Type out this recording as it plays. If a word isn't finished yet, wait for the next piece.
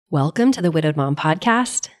Welcome to the Widowed Mom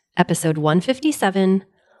Podcast, episode 157.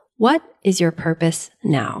 What is your purpose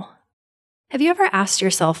now? Have you ever asked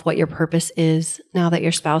yourself what your purpose is now that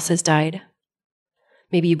your spouse has died?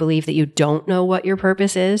 Maybe you believe that you don't know what your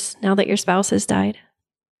purpose is now that your spouse has died.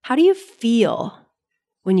 How do you feel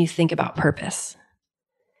when you think about purpose?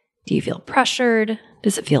 Do you feel pressured?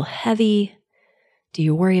 Does it feel heavy? Do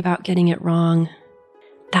you worry about getting it wrong?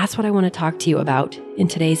 That's what I want to talk to you about in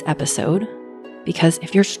today's episode. Because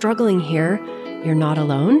if you're struggling here, you're not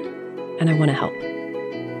alone, and I want to help.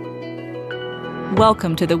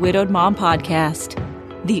 Welcome to the Widowed Mom Podcast,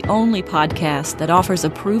 the only podcast that offers a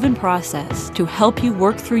proven process to help you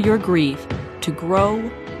work through your grief, to grow,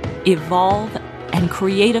 evolve, and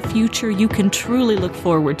create a future you can truly look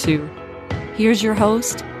forward to. Here's your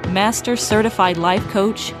host, Master Certified Life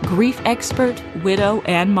Coach, grief expert, widow,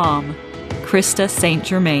 and mom, Krista St.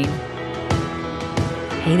 Germain.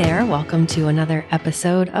 Hey there, welcome to another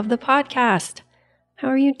episode of the podcast. How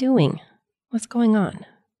are you doing? What's going on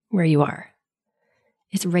where you are?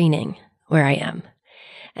 It's raining where I am,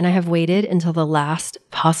 and I have waited until the last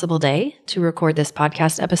possible day to record this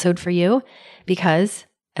podcast episode for you because,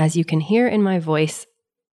 as you can hear in my voice,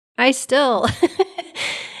 I still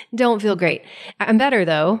don't feel great. I'm better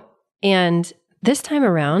though, and this time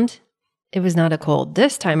around, it was not a cold.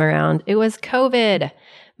 This time around, it was COVID.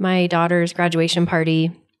 My daughter's graduation party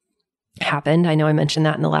happened. I know I mentioned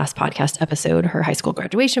that in the last podcast episode. Her high school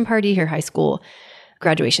graduation party, her high school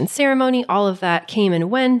graduation ceremony, all of that came and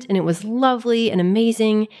went, and it was lovely and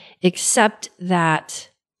amazing, except that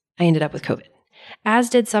I ended up with COVID, as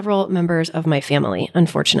did several members of my family,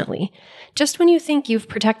 unfortunately. Just when you think you've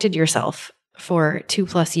protected yourself for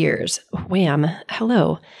 2+ years, wham,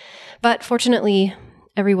 hello. But fortunately,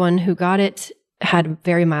 everyone who got it had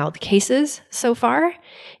very mild cases so far,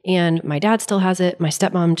 and my dad still has it. My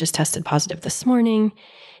stepmom just tested positive this morning,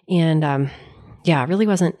 and it really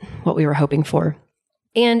wasn't what we were hoping for.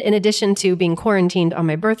 And in addition to being quarantined on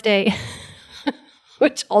my birthday,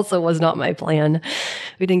 which also was not my plan,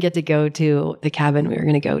 we didn't get to go to the cabin. We were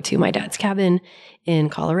going to go to my dad's cabin in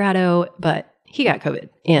Colorado, but he got COVID.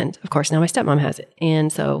 And of course, now my stepmom has it.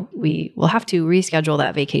 And so we will have to reschedule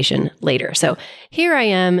that vacation later. So here I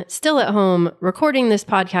am, still at home, recording this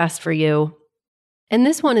podcast for you. And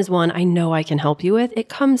this one is one I know I can help you with. It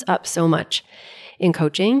comes up so much in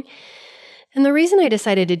coaching. And the reason I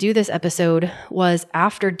decided to do this episode was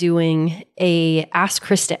after doing a Ask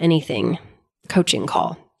Krista Anything coaching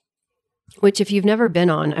call, which if you've never been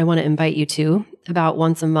on, I want to invite you to. About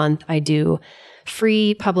once a month, I do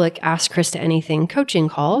free public Ask Krista Anything coaching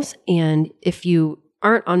calls. And if you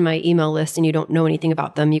aren't on my email list and you don't know anything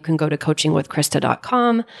about them, you can go to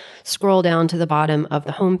coachingwithkrista.com, scroll down to the bottom of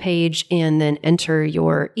the homepage, and then enter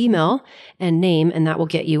your email and name, and that will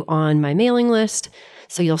get you on my mailing list.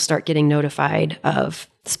 So you'll start getting notified of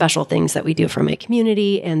special things that we do for my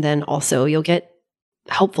community. And then also you'll get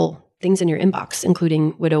helpful things in your inbox,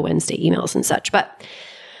 including Widow Wednesday emails and such. But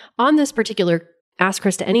on this particular Ask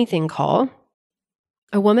Krista Anything call,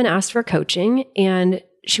 a woman asked for coaching, and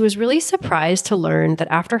she was really surprised to learn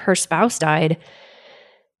that after her spouse died,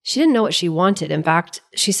 she didn't know what she wanted. In fact,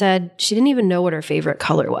 she said she didn't even know what her favorite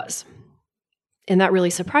color was. And that really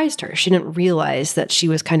surprised her. She didn't realize that she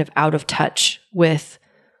was kind of out of touch with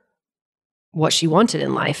what she wanted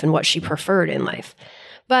in life and what she preferred in life.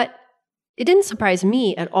 But it didn't surprise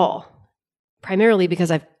me at all, primarily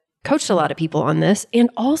because I've coached a lot of people on this, and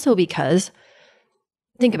also because,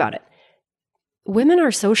 think about it, women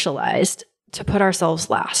are socialized to put ourselves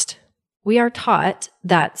last. We are taught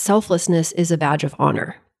that selflessness is a badge of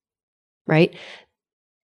honor, right?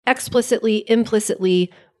 Explicitly,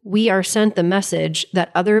 implicitly, we are sent the message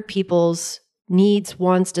that other people's needs,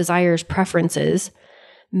 wants, desires, preferences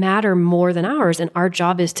matter more than ours, and our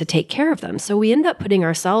job is to take care of them. So we end up putting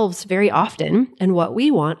ourselves very often and what we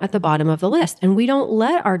want at the bottom of the list, and we don't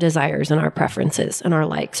let our desires and our preferences and our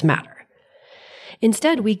likes matter.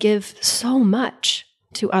 Instead, we give so much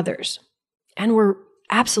to others, and we're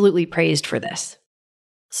absolutely praised for this.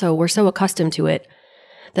 So we're so accustomed to it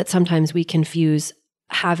that sometimes we confuse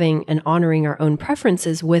having and honoring our own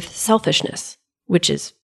preferences with selfishness, which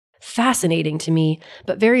is fascinating to me,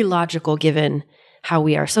 but very logical given how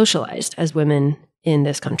we are socialized as women in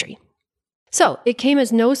this country. So it came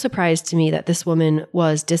as no surprise to me that this woman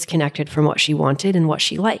was disconnected from what she wanted and what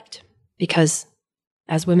she liked, because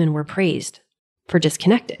as women, we're praised for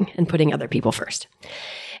disconnecting and putting other people first.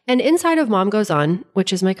 And inside of Mom Goes On,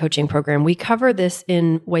 which is my coaching program, we cover this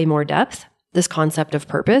in way more depth, this concept of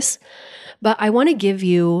purpose. But I want to give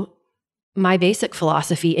you my basic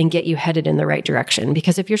philosophy and get you headed in the right direction.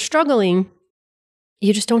 Because if you're struggling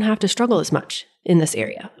You just don't have to struggle as much in this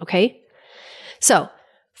area, okay? So,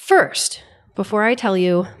 first, before I tell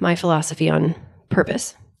you my philosophy on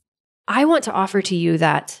purpose, I want to offer to you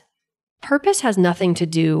that purpose has nothing to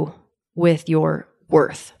do with your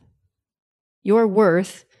worth. Your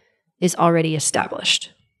worth is already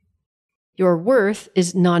established. Your worth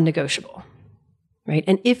is non-negotiable, right?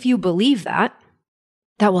 And if you believe that,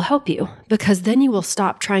 that will help you, because then you will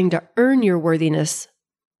stop trying to earn your worthiness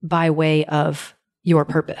by way of your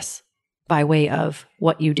purpose, by way of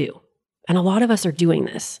what you do. And a lot of us are doing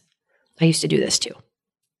this. I used to do this too.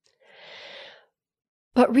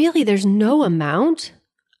 But really, there's no amount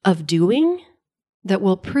of doing that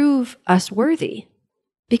will prove us worthy,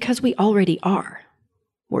 because we already are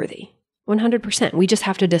worthy, 100%. We just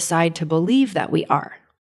have to decide to believe that we are.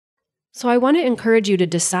 So I want to encourage you to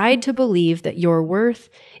decide to believe that your worth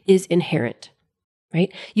is inherent,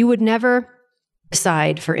 right? You would never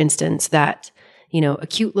decide, for instance, that, a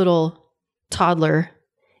cute little toddler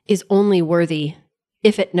is only worthy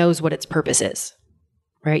if it knows what its purpose is,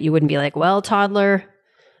 right? You wouldn't be like, well, toddler,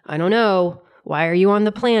 I don't know. Why are you on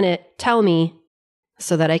the planet? Tell me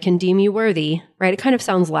so that I can deem you worthy, right? It kind of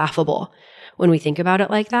sounds laughable when we think about it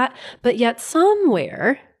like that. But yet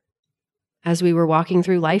somewhere, as we were walking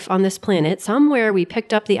through life on this planet, somewhere we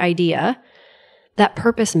picked up the idea that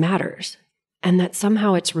purpose matters and that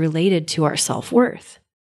somehow it's related to our self-worth.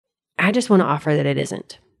 I just want to offer that it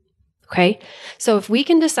isn't. Okay? So if we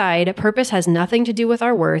can decide a purpose has nothing to do with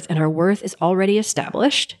our worth and our worth is already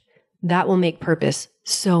established, that will make purpose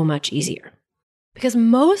so much easier. Because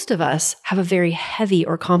most of us have a very heavy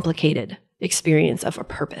or complicated experience of a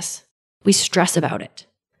purpose. We stress about it.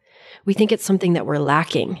 We think it's something that we're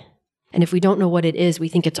lacking. And if we don't know what it is, we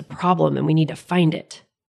think it's a problem and we need to find it.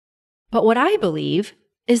 But what I believe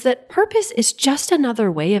is that purpose is just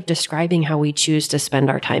another way of describing how we choose to spend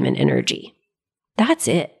our time and energy. That's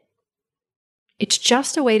it. It's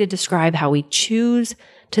just a way to describe how we choose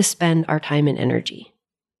to spend our time and energy.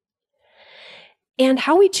 And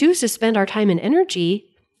how we choose to spend our time and energy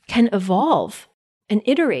can evolve and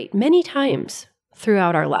iterate many times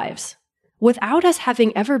throughout our lives without us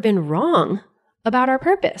having ever been wrong about our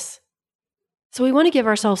purpose. So we want to give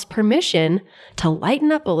ourselves permission to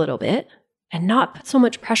lighten up a little bit and not put so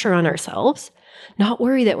much pressure on ourselves, not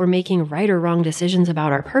worry that we're making right or wrong decisions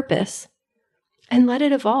about our purpose, and let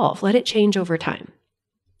it evolve, let it change over time.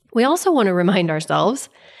 We also want to remind ourselves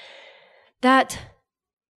that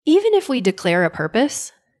even if we declare a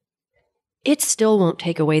purpose, it still won't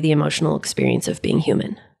take away the emotional experience of being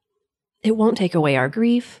human. It won't take away our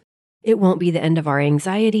grief. It won't be the end of our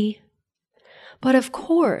anxiety. But of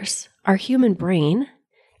course, our human brain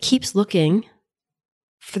keeps looking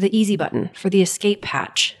for the easy button, for the escape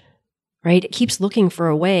hatch, right? It keeps looking for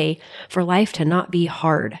a way for life to not be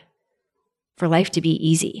hard, for life to be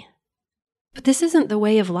easy. But this isn't the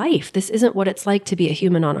way of life. This isn't what it's like to be a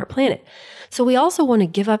human on our planet. So we also want to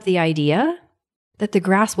give up the idea that the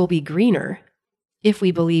grass will be greener if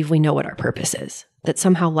we believe we know what our purpose is, that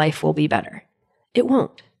somehow life will be better. It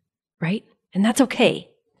won't, right? And that's okay.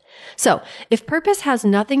 So if purpose has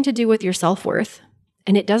nothing to do with your self-worth,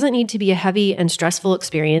 and it doesn't need to be a heavy and stressful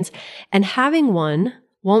experience, and having one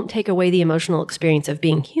won't take away the emotional experience of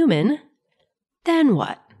being human, then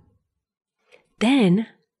what? Then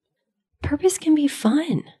purpose can be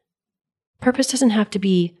fun. Purpose doesn't have to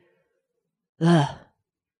be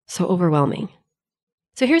so overwhelming.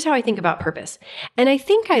 So here's how I think about purpose. And I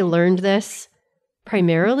think I learned this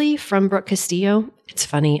primarily from Brooke Castillo. It's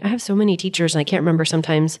funny. I have so many teachers and I can't remember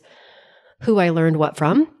sometimes who I learned what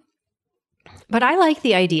from. But I like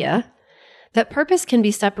the idea that purpose can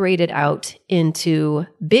be separated out into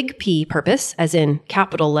big P purpose, as in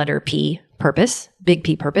capital letter P purpose, big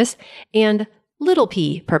P purpose, and little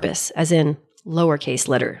p purpose, as in lowercase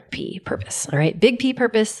letter p purpose. All right, big P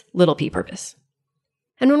purpose, little p purpose.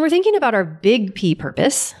 And when we're thinking about our big P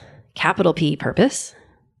purpose, capital P purpose,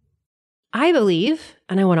 I believe,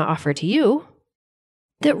 and I want to offer to you,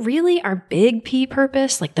 that really our big P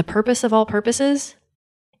purpose, like the purpose of all purposes,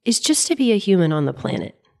 is just to be a human on the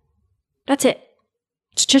planet. That's it.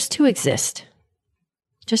 It's just to exist.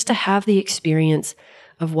 Just to have the experience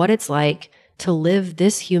of what it's like to live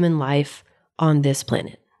this human life on this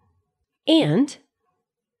planet. And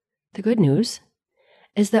the good news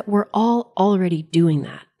is that we're all already doing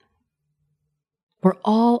that. We're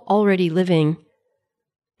all already living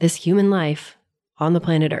this human life on the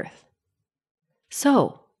planet Earth.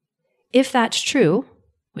 So, if that's true,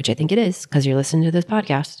 which I think it is because you're listening to this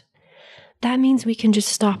podcast, that means we can just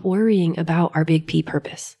stop worrying about our big P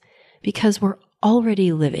purpose because we're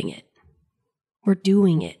already living it. We're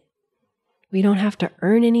doing it. We don't have to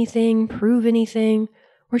earn anything, prove anything.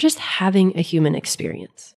 We're just having a human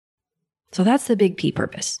experience. So that's the big P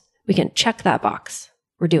purpose. We can check that box.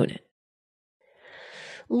 We're doing it.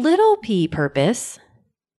 Little p purpose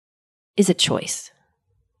is a choice.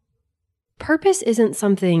 Purpose isn't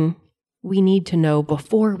something we need to know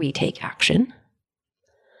before we take action.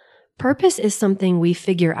 Purpose is something we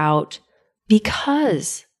figure out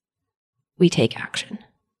because we take action.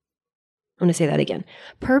 I'm going to say that again.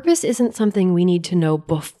 Purpose isn't something we need to know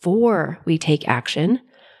before we take action.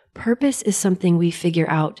 Purpose is something we figure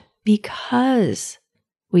out because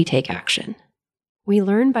we take action. We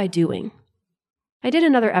learn by doing. I did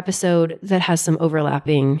another episode that has some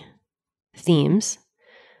overlapping themes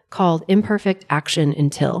called Imperfect Action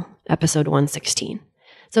Until, episode 116.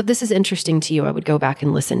 So if this is interesting to you, I would go back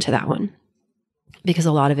and listen to that one because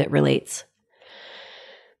a lot of it relates.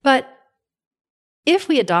 But if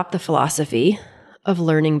we adopt the philosophy of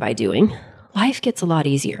learning by doing, life gets a lot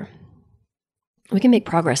easier. We can make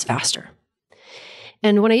progress faster.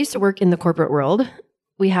 And when I used to work in the corporate world,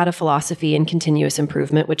 we had a philosophy in continuous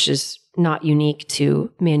improvement, which is not unique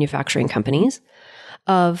to manufacturing companies,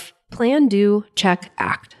 of plan, do, check,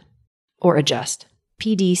 act, or adjust.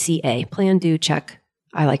 PDCA, plan, do, check,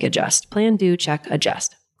 I like adjust. Plan, do, check,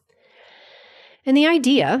 adjust. And the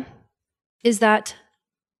idea is that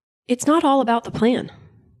it's not all about the plan.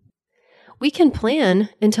 We can plan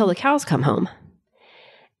until the cows come home,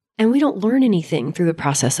 and we don't learn anything through the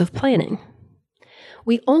process of planning.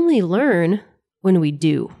 We only learn when we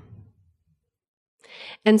do.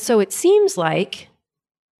 And so it seems like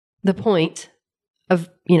the point of,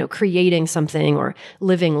 creating something or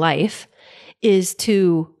living life is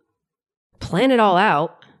to plan it all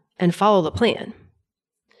out and follow the plan.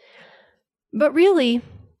 But really,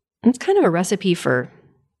 it's kind of a recipe for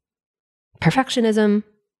perfectionism,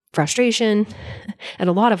 frustration, and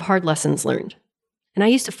a lot of hard lessons learned. And I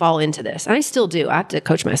used to fall into this, and I still do. I have to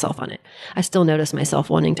coach myself on it. I still notice myself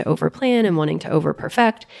wanting to overplan and wanting to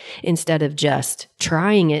overperfect instead of just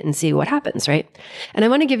trying it and see what happens, right? And I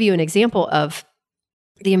want to give you an example of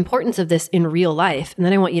the importance of this in real life. And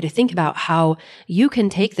then I want you to think about how you can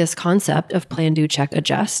take this concept of plan, do, check,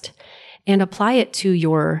 adjust and apply it to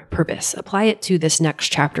your purpose, apply it to this next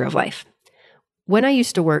chapter of life. When I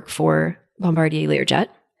used to work for Bombardier Learjet,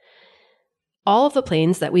 all of the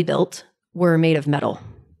planes that we built were made of metal.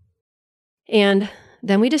 And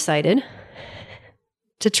then we decided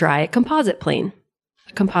to try a composite plane,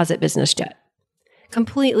 a composite business jet.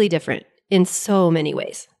 Completely different in so many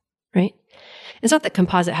ways, right? It's not that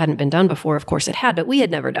composite hadn't been done before. Of course it had, but we had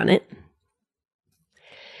never done it.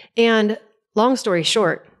 And long story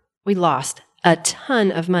short, we lost a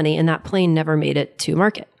ton of money and that plane never made it to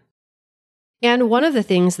market. And one of the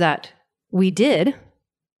things that we did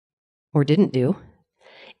or didn't do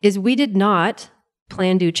is we did not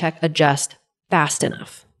plan, do, check, adjust fast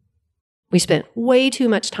enough. We spent way too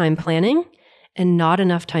much time planning and not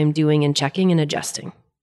enough time doing and checking and adjusting.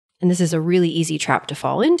 And this is a really easy trap to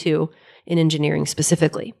fall into in engineering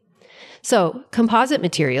specifically. So composite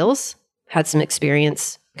materials had some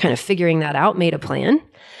experience kind of figuring that out, made a plan,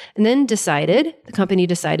 and then the company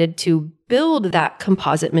decided to build that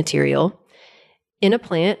composite material in a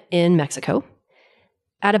plant in Mexico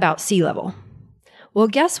at about sea level. Well,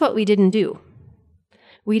 guess what we didn't do?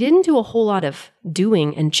 We didn't do a whole lot of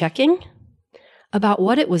doing and checking about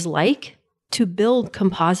what it was like to build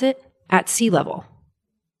composite at sea level,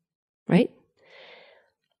 right?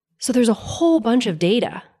 So there's a whole bunch of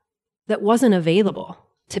data that wasn't available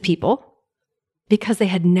to people because they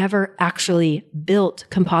had never actually built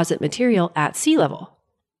composite material at sea level.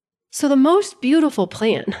 So the most beautiful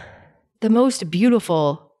plan, the most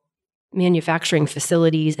beautiful manufacturing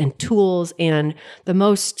facilities and tools and the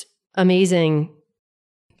most amazing,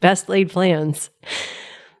 best laid plans,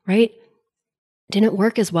 right? Didn't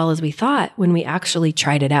work as well as we thought when we actually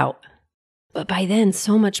tried it out. But by then,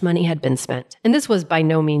 so much money had been spent. And this was by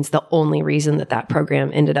no means the only reason that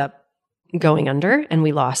program ended up going under and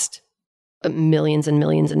we lost millions and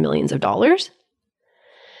millions and millions of dollars.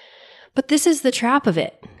 But this is the trap of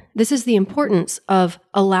it. This is the importance of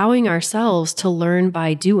allowing ourselves to learn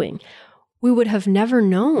by doing. We would have never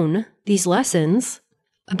known these lessons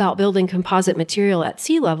about building composite material at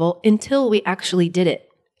sea level until we actually did it.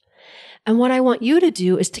 And what I want you to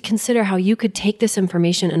do is to consider how you could take this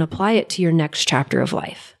information and apply it to your next chapter of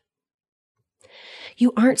life.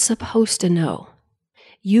 You aren't supposed to know.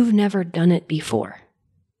 You've never done it before.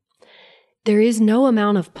 There is no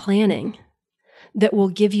amount of planning that will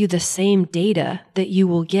give you the same data that you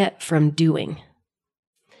will get from doing.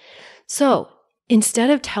 So instead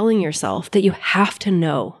of telling yourself that you have to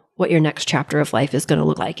know what your next chapter of life is going to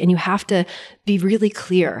look like. And you have to be really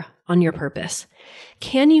clear on your purpose.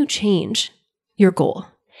 Can you change your goal?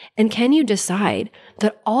 And can you decide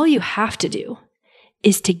that all you have to do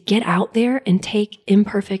is to get out there and take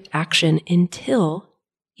imperfect action until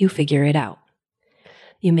you figure it out?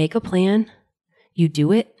 You make a plan, you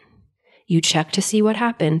do it, you check to see what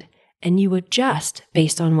happened, and you adjust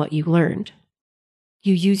based on what you learned.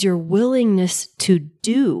 You use your willingness to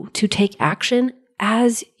take action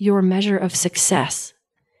as your measure of success.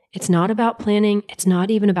 It's not about planning. It's not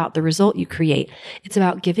even about the result you create. It's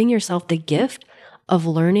about giving yourself the gift of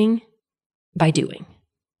learning by doing.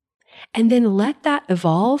 And then let that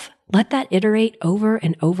evolve, let that iterate over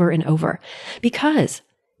and over and over. Because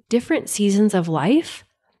different seasons of life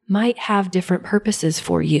might have different purposes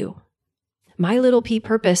for you. My little p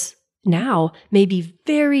purpose now may be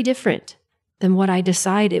very different than what I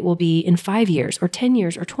decide it will be in 5 years or 10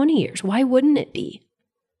 years or 20 years. Why wouldn't it be?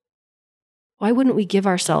 Why wouldn't we give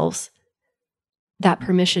ourselves that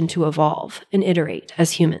permission to evolve and iterate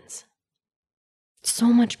as humans? So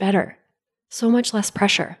much better, so much less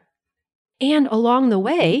pressure. And along the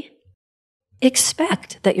way,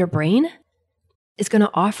 expect that your brain is going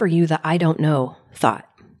to offer you the I don't know thought.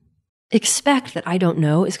 Expect that I don't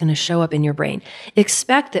know is going to show up in your brain.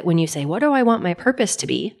 Expect that when you say, what do I want my purpose to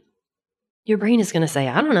be? Your brain is going to say,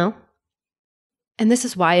 I don't know. And this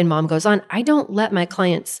is why in Mom Goes On, I don't let my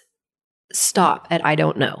clients stop at I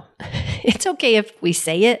don't know. It's okay if we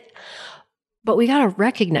say it, but we got to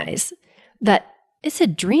recognize that it's a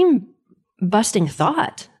dream busting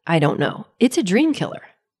thought. I don't know. It's a dream killer,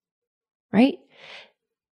 right?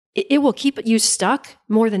 It will keep you stuck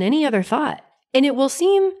more than any other thought. And it will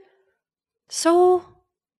seem so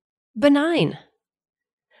benign,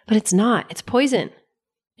 but it's not. It's poison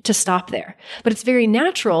to stop there. But it's very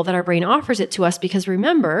natural that our brain offers it to us because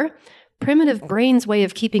remember, primitive brain's way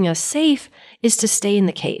of keeping us safe is to stay in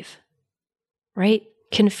the cave, right?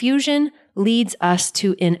 Confusion leads us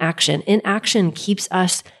to inaction. Inaction keeps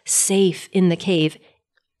us safe in the cave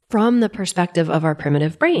from the perspective of our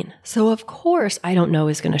primitive brain. So of course, I don't know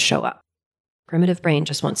is going to show up. Primitive brain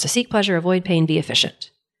just wants to seek pleasure, avoid pain, be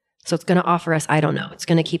efficient. So it's going to offer us, I don't know. It's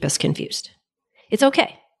going to keep us confused. It's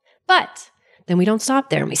okay. But then we don't stop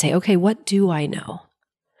there and we say, okay, what do I know?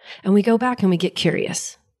 And we go back and we get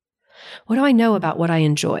curious. What do I know about what I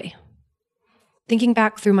enjoy? Thinking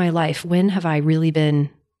back through my life, when have I really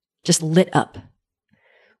been just lit up?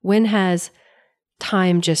 When has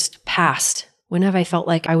time just passed? When have I felt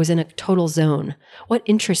like I was in a total zone? What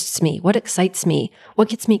interests me? What excites me? What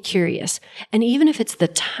gets me curious? And even if it's the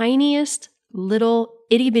tiniest little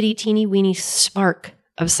itty bitty teeny weeny spark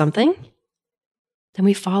of something, then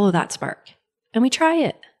we follow that spark and we try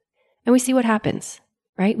it and we see what happens,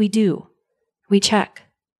 right? We do. We check,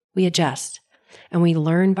 we adjust, and we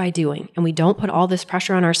learn by doing. And we don't put all this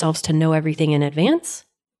pressure on ourselves to know everything in advance.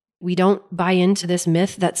 We don't buy into this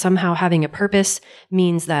myth that somehow having a purpose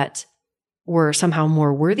means that we're somehow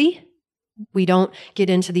more worthy. We don't get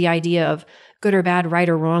into the idea of good or bad, right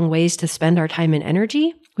or wrong ways to spend our time and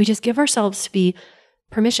energy. We just give ourselves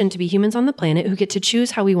permission to be humans on the planet who get to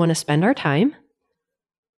choose how we want to spend our time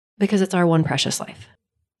because it's our one precious life.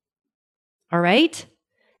 All right?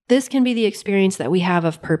 This can be the experience that we have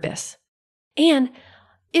of purpose. And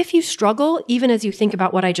if you struggle, even as you think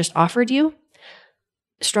about what I just offered you,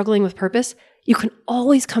 struggling with purpose, you can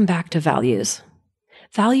always come back to values.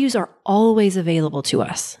 Values are always available to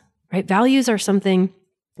us, right? Values are something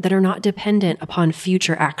that are not dependent upon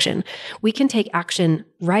future action. We can take action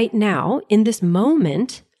right now in this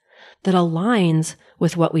moment that aligns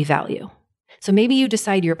with what we value. So maybe you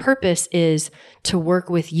decide your purpose is to work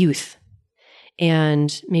with youth.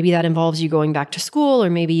 And maybe that involves you going back to school, or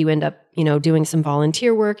maybe you end up, doing some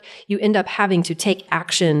volunteer work. You end up having to take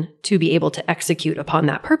action to be able to execute upon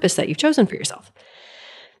that purpose that you've chosen for yourself.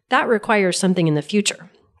 That requires something in the future.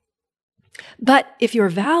 But if your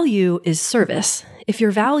value is service, if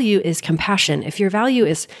your value is compassion, if your value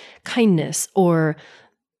is kindness or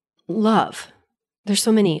love, there's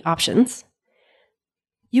so many options.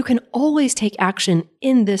 You can always take action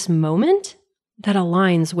in this moment that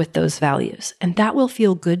aligns with those values, and that will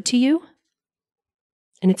feel good to you,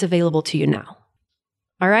 and it's available to you now.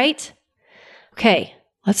 All right? Okay,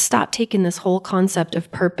 let's stop taking this whole concept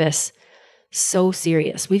of purpose so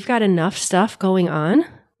serious. We've got enough stuff going on.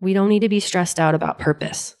 We don't need to be stressed out about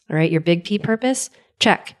purpose. All right, your big P purpose,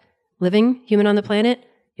 check. Living human on the planet,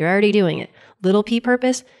 you're already doing it. Little P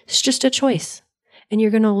purpose, it's just a choice. And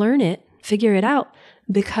you're going to learn it, figure it out,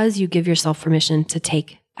 because you give yourself permission to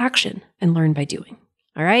take action and learn by doing.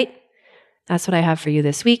 All right? That's what I have for you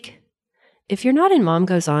this week. If you're not in Mom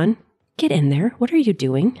Goes On, get in there. What are you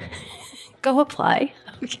doing? Go apply.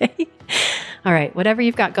 Okay. All right. Whatever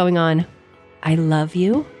you've got going on, I love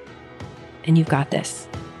you and you've got this.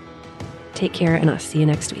 Take care and I'll see you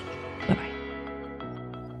next week. Bye-bye.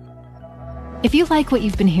 If you like what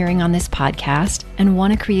you've been hearing on this podcast and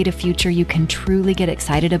want to create a future you can truly get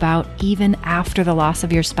excited about even after the loss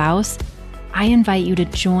of your spouse, I invite you to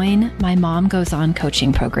join my Mom Goes On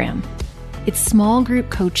coaching program. It's small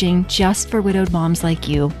group coaching just for widowed moms like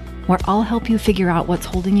you, where I'll help you figure out what's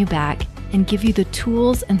holding you back and give you the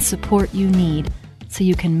tools and support you need so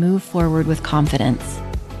you can move forward with confidence.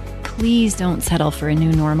 Please don't settle for a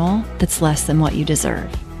new normal that's less than what you deserve.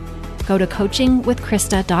 Go to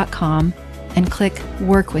coachingwithkrista.com and click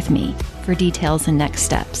Work With Me for details and next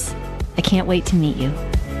steps. I can't wait to meet you.